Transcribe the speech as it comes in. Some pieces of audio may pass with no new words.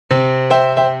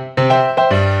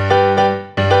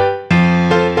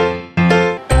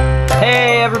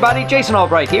everybody, Jayson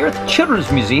Albright here at the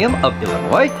Children's Museum of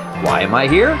Illinois. Why am I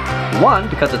here? 1,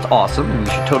 because it's awesome and you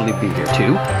should totally be here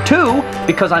too. 2,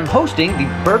 because I'm hosting the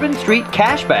Bourbon Street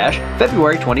Cash Bash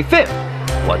February 25th.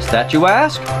 What's that, you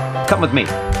ask? Come with me.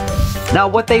 Now,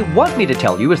 what they want me to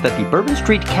tell you is that the Bourbon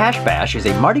Street Cash Bash is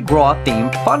a Mardi Gras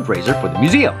themed fundraiser for the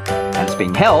museum, and it's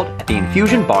being held at the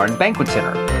Infusion Bar and Banquet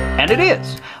Center. And it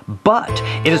is. But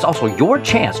it is also your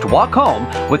chance to walk home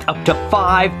with up to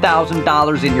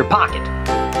 $5,000 in your pocket.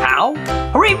 How?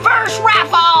 A reverse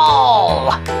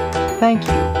raffle! Thank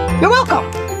you. You're welcome.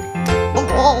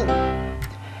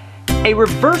 A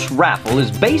reverse raffle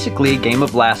is basically a game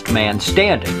of last man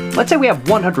standing. Let's say we have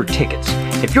 100 tickets.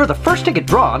 If you're the first ticket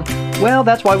drawn, well,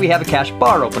 that's why we have a cash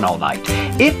bar open all night.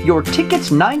 If your ticket's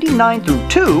 99 through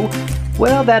 2,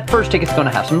 well, that first ticket's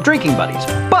gonna have some drinking buddies.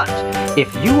 But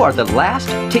if you are the last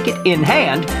ticket in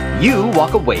hand, you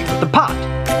walk away with the pot.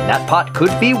 And that pot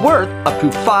could be worth up to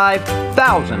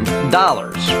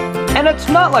 $5,000. And it's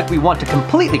not like we want to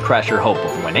completely crash your hope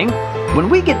of winning. When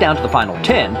we get down to the final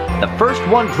 10, the first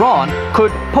one drawn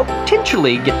could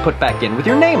potentially get put back in with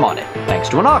your name on it, thanks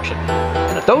to an auction.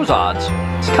 And at those odds,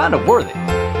 it's kind of worth it.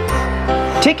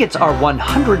 Tickets are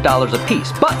 $100 a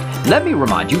piece, but let me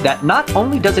remind you that not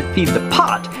only does it feed the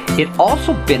pot, it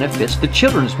also benefits the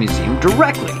Children's Museum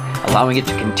directly, allowing it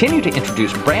to continue to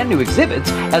introduce brand new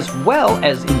exhibits as well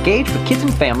as engage with kids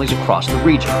and families across the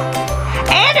region.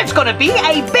 And it's gonna be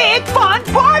a big fun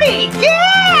party!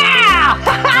 Yeah!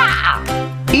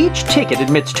 Each ticket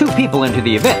admits 2 people into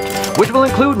the event, which will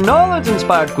include New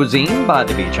Orleans-inspired cuisine by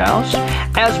the Beach House,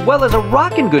 as well as a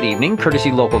rockin' good evening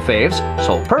courtesy local faves,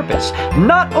 Sole Purpose.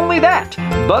 Not only that,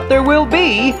 but there will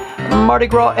be Mardi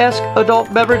Gras-esque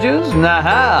adult beverages,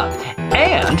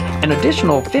 and an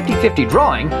additional 50-50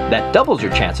 drawing that doubles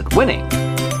your chance at winning.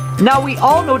 Now, we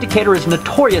all know Decatur is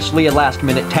notoriously a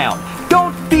last-minute town.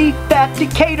 Don't be that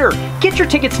Decatur! Get your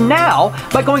tickets now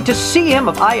by going to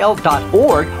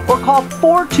CMofIL.org or call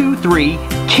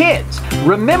 423-KIDS.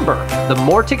 Remember, the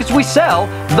more tickets we sell,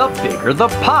 the bigger the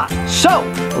pot. So,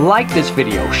 like this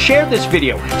video, share this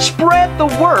video, spread the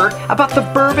word about the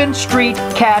Bourbon Street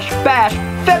Cash Bash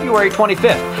February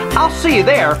 25th. I'll see you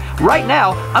there. Right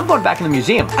now, I'm going back in the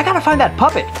museum. I gotta find that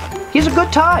puppet. He's a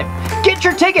good time. Get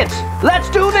your tickets. Let's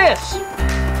do this.